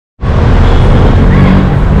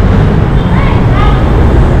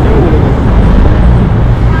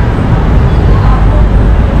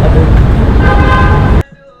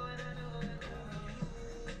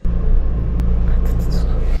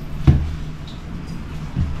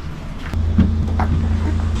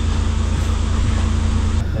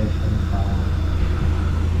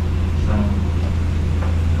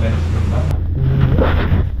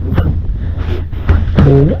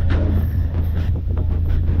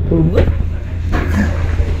Kung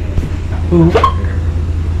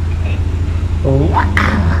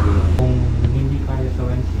hindi kaya sa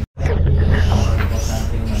Wednesday.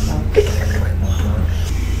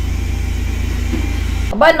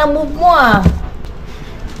 Aba, na-move mo ah.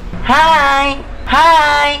 Hi!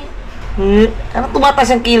 Hi! Ano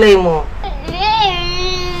tumataas ang kilay mo?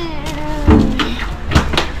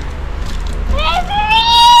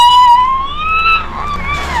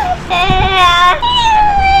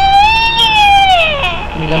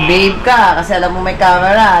 Babe ka, kasi alam mo may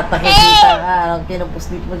camera at nakikita ka. Anong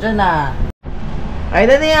kinupuslit mo dyan ah. Ay,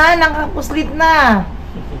 na yan, nakapuslit na.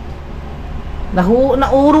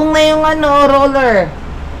 Naurong na yung roller.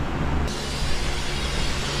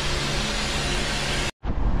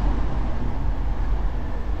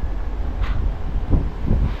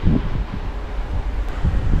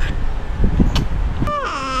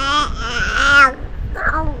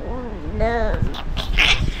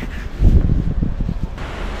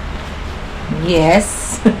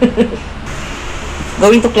 Yes.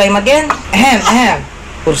 Going to climb again? Ahem.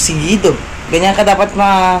 Porsigido. Ganyan ka dapat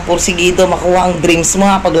porsigido, makuha ang dreams mo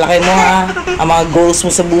ha, paglaki mo ha, ang mga goals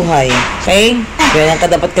mo sa buhay. Okay? Ganyan ka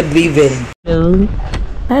dapat ka-driven. Hello?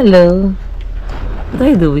 Hello? What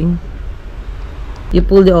are you doing? You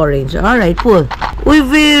pull the orange. Alright, pull. Uy,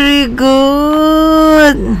 very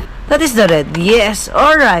good! That is the red. Yes,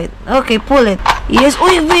 alright. Okay, pull it. Yes,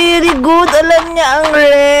 uy, very good. Alam niya ang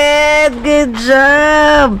red. Good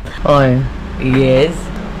job. Or, yes.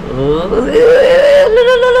 Oh,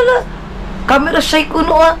 camera shy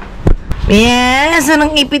kuno ah. Yes,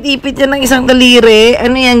 anong ipit-ipit yan ng isang daliri?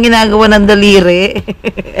 Ano yan ginagawa ng daliri?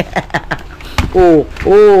 Oh.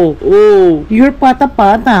 You're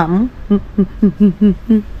pata-pata.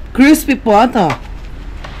 Crispy pata.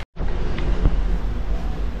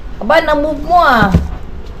 Aba, na-move mo ah.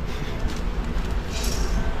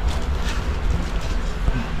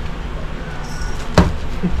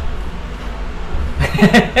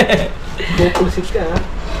 Pupulsit ka ha.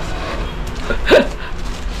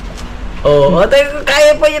 Oo,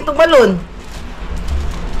 kaya pa niya tumalon.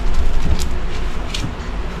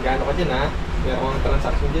 Gano'n ka dyan ha? Meron kang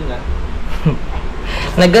transaction dyan ha?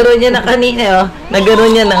 Nagaro niya na kanina oh. Nagaro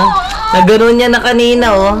niya na kanina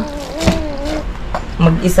oh.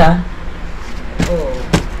 Mag-isa. Oo.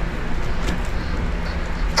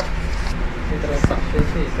 Transaction.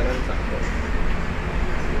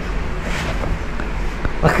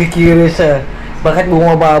 Makikirious siya. Bakit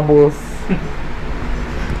bumababos?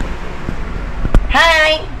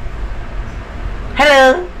 Hi!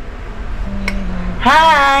 Hello!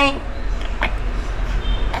 Hi!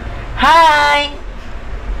 Hi!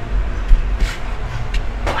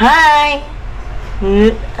 Hi!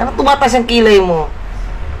 Ano tumataas ang kilay mo?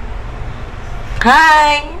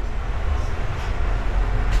 Hi!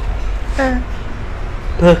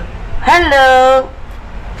 Hello!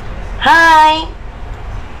 Hi!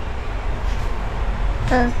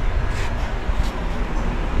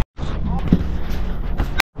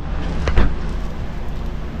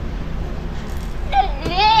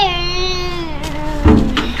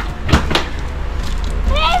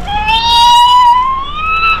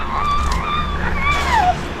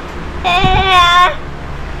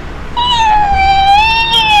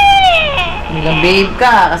 Babe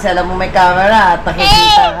ka, kasi alam mo may camera at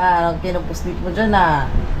nakikita ka. Anong kinupuslit mo dyan ah.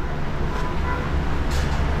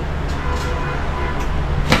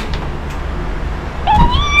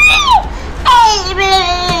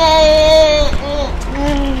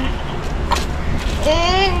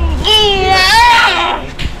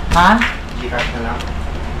 Ha? Gikas na lang.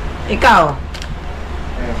 Ikaw?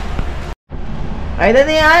 Ay, na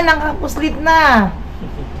yan, nakapuslit na.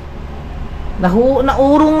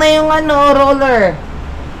 Naurong na yung roller.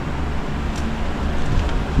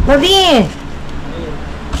 Dadi!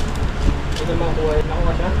 Ito mga kuwain ako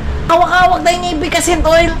ka siya? Hawak-hawak na yung ibig-asin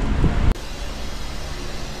oil.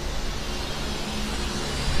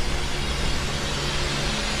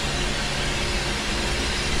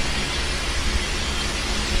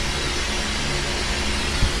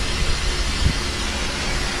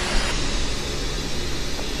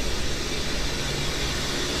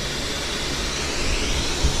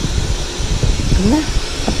 Na,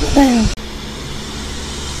 tapos tayo.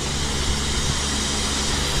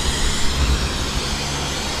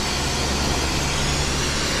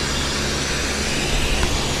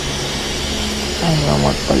 Tayo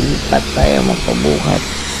magpalipat, tayo magpabuhat.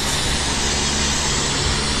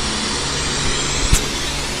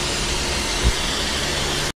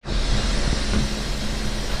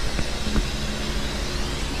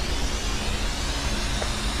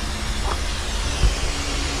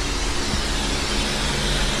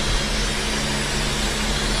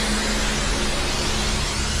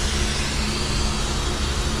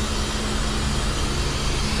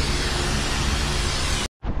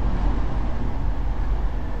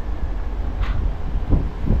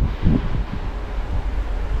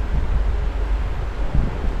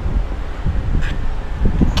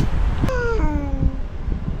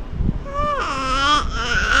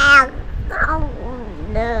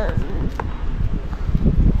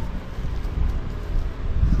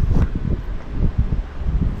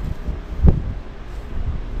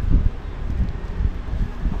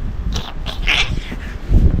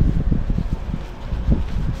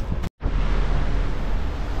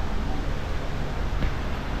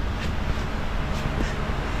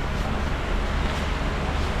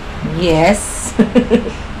 Yes.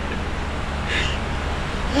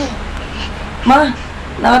 Ma,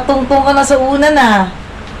 nakatungtong ka na sa unan ah.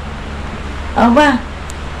 Ano ba?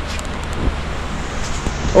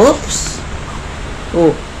 Oops. Oh.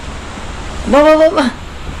 Ba.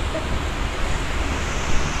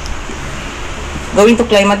 Going to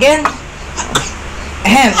climb again?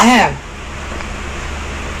 Ahem.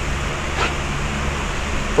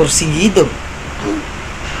 Porsigido.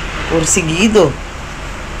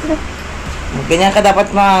 Ganyan ka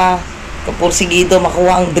dapat kapursigido,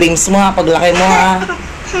 makuha ang dreams mo ha, paglaki mo ha.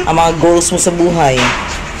 Ang mga goals mo sa buhay.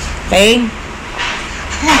 Okay?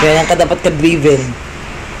 Ganyan ka dapat ka-driven.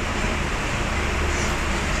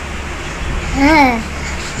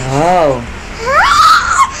 Wow.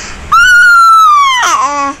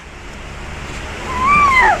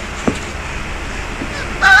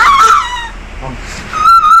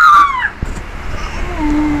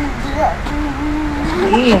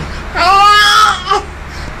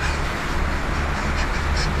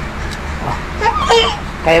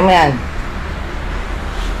 Kaya mo yan.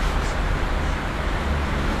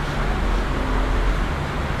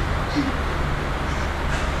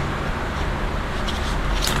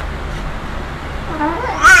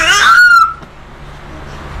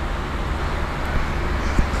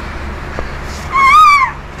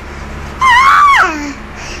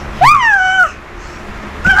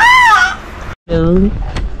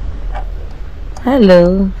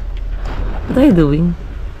 Hello. What are you doing?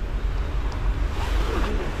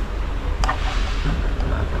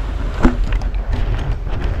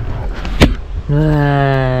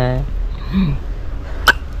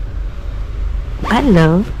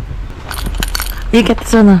 Hello. You get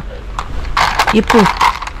this one. You pull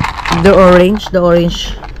the orange.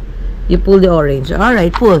 You pull the orange.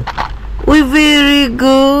 Alright, pull. Uy, very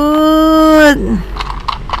good.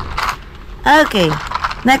 Okay,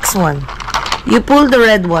 next one. You pull the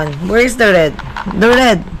red one. Where is the red? The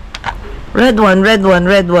red. Red one.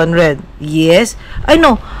 Yes. I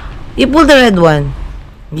know. You pull the red one.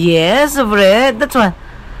 Yes, of red. That's one.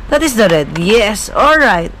 That is the red. Yes.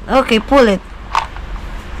 Alright. Okay, pull it.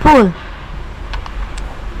 Pull.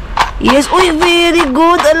 Yes. Uy, very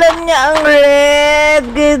good. Alam niya ang red.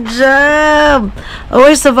 Good job. Oh,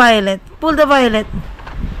 where's the violet? Pull the violet.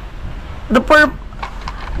 The purple.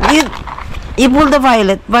 You pull the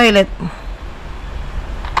violet.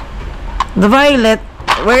 The violet.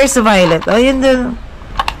 Where's the violet? Oh, yun dun.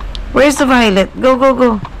 Where's the violet? Go.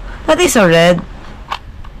 That is a red.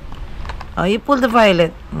 Oh, you pull the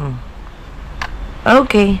violet.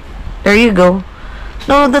 Okay. There you go.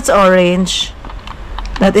 No, that's orange.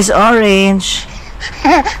 That is orange.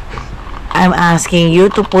 I'm asking you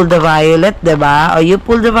to pull the violet, diba? Oh, you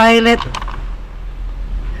pull the violet.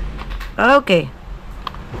 Okay.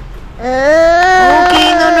 Okay,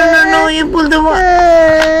 no. You pull the one.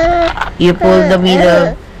 You pull the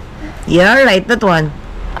middle. Yeah, right. That one.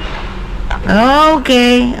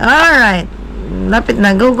 Okay. Alright. Lapit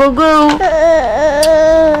na. Go.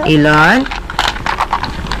 Ilan?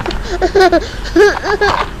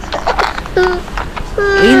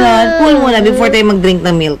 Ilan? Pull muna before tayo mag-drink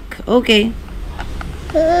ng milk. Okay.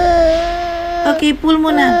 Okay, pull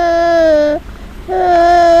muna.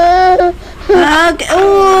 Okay.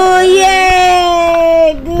 Oh,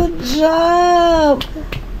 yay! Good job!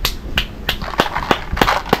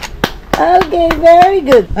 Okay, very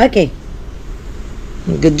good. Okay.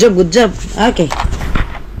 Good job. Okay.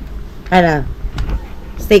 Ano?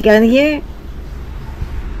 Stay calm here.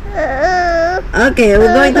 Okay,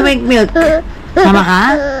 we're going to make milk. Sama ka?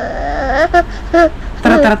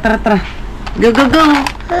 Tara. Go.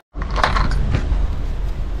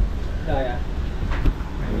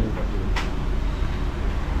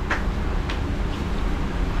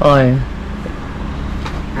 Oy.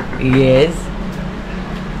 Yes.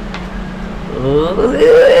 Oh.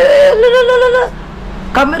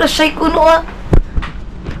 Camera shy kuno ah.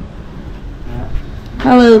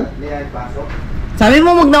 Hello. Sabi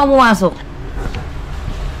mo wag na ako pumasok.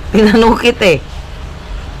 Pinanukit eh.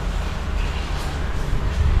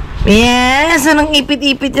 Yes, anong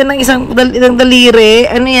ipit-ipit yan ng isang daliri?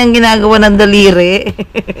 Ano yan ginagawa ng daliri?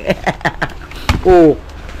 Oh.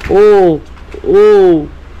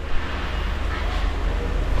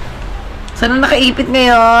 Saan ang nakaipit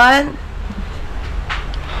ngayon?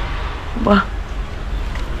 Ba?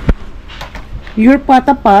 You're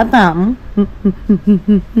pata-pata.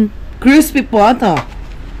 Crispy pata.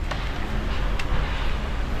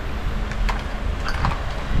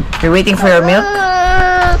 You're waiting for your milk?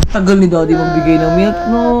 Tagal ni Daddy magbigay ng milk,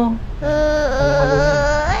 no?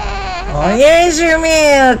 Oh, here's your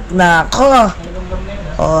milk. Nako.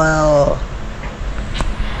 Oh.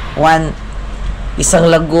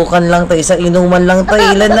 Isang lagukan lang to, isang inuman lang to,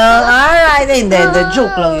 ilan na. Alright, hindi,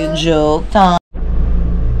 joke lang yun, joke.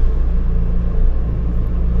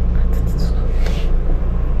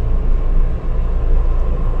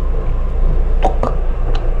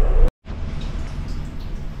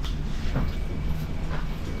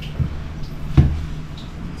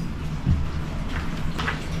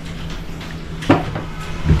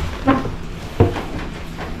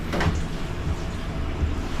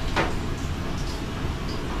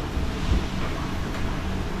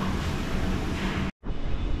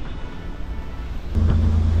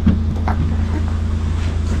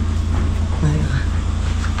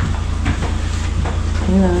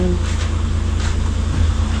 Ayan.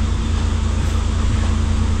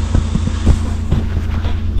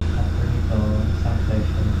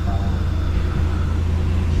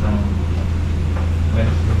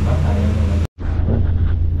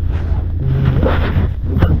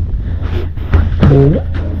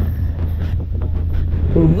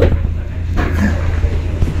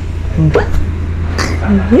 What?